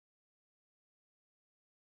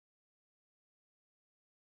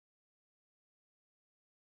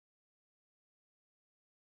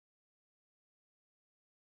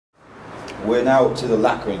We're now up to the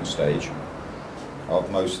lacquering stage of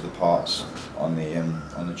most of the parts on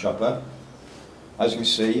the chopper. As you can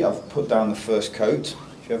see, I've put down the first coat.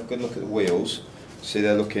 If you have a good look at the wheels, see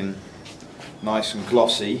they're looking nice and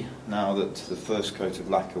glossy now that the first coat of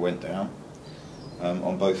lacquer went down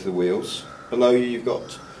on both of the wheels. Below you, you've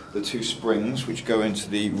got the two springs which go into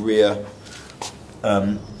the rear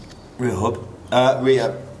rear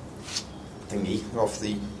thingy off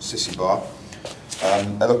the sissy bar.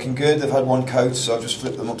 They're looking good. They've had one coat, so I've just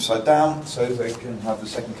flipped them upside down so they can have the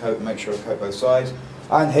second coat and make sure I coat both sides.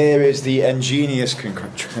 And here is the ingenious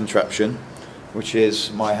contraption, which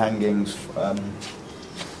is my hanging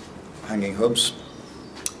hubs,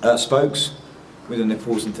 spokes with the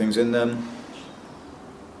nipples and things in them.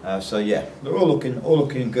 So yeah, they're all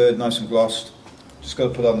looking good, nice and glossed. Just got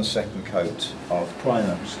to put on the second coat of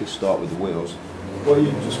primer. Just going to start with the wheels. What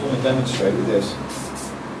you just want to demonstrate with this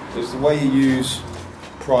is the way you use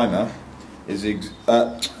primer is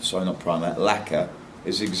lacquer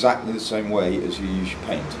is exactly the same way as you use your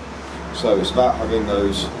paint. So it's about having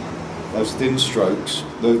those thin strokes,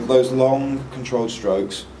 those long controlled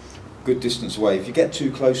strokes, good distance away. If you get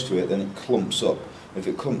too close to it, then it clumps up. If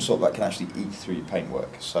it clumps up, that can actually eat through your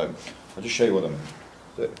paintwork. So I'll just show you what I'm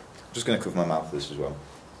doing. I'm just going to cover my mouth with this as well.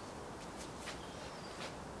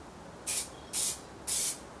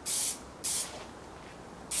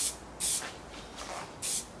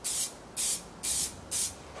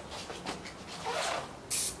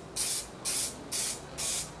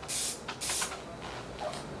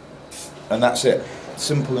 And that's it.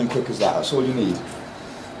 Simple and quick as that. That's all you need.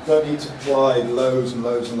 Don't need to apply loads and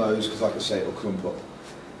loads and loads because, like I say, it'll clump up.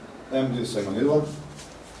 Then we'll do the same on the other one.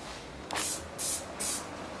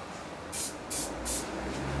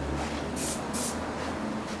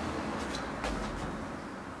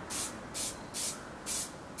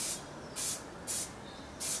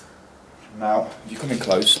 Now, if you come in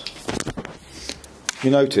close, you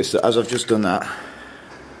notice that as I've just done that,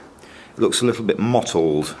 it looks a little bit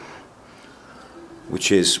mottled,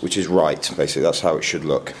 which is right. Basically, that's how it should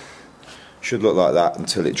look. It should look like that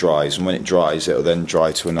until it dries, and when it dries, it'll then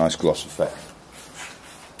dry to a nice gloss effect.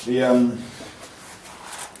 The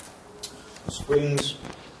springs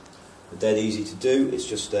are dead easy to do. It's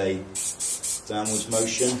just a downwards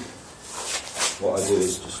motion. What I do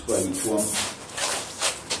is just spray each one.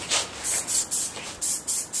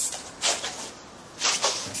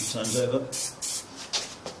 A few times over.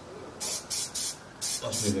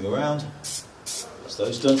 That's moving around. That's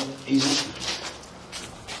those done. Easy.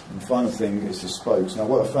 And the final thing is the spokes. Now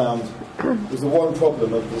what I found was the one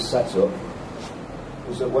problem of this setup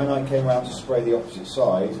was that when I came around to spray the opposite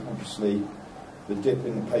side, obviously the dip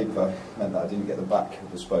in the paper meant that I didn't get the back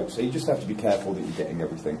of the spoke. So you just have to be careful that you're getting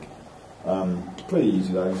everything. Pretty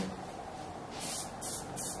easy though.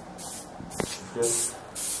 Good.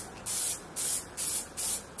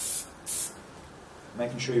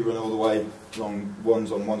 Making sure you run all the way along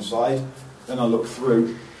ones on one side. Then I look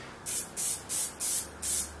through.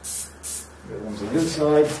 The other ones on the other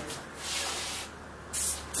side.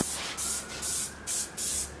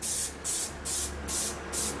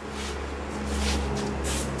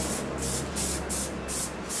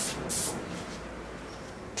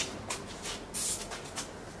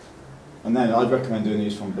 And then I'd recommend doing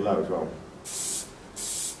these from below as well.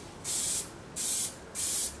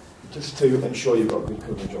 Just to ensure you've got good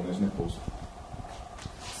coverage on those nipples.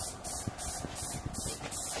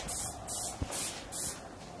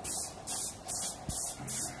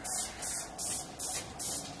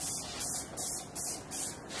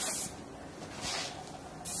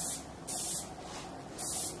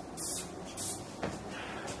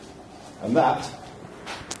 And that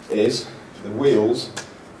is the wheels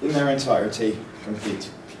in their entirety complete.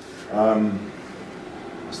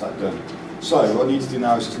 That's that done. So what I need to do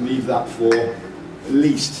now is just leave that for at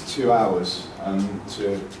least 2 hours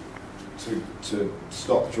to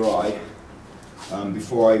stop dry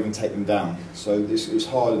before I even take them down. So this is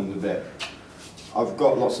hardened a bit. I've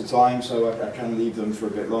got lots of time, so I can leave them for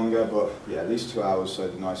a bit longer, but yeah, at least 2 hours so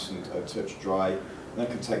they're nice and touch dry. Then I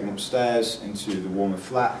can take them upstairs into the warmer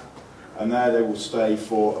flat, and there they will stay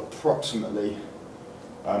for approximately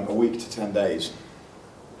a week to 10 days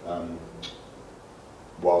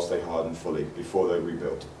whilst they harden fully before they're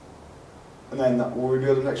rebuilt. And then we'll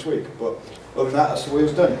rebuild them next week. But other than that, that's the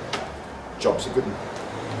wheels done. Job's a good one.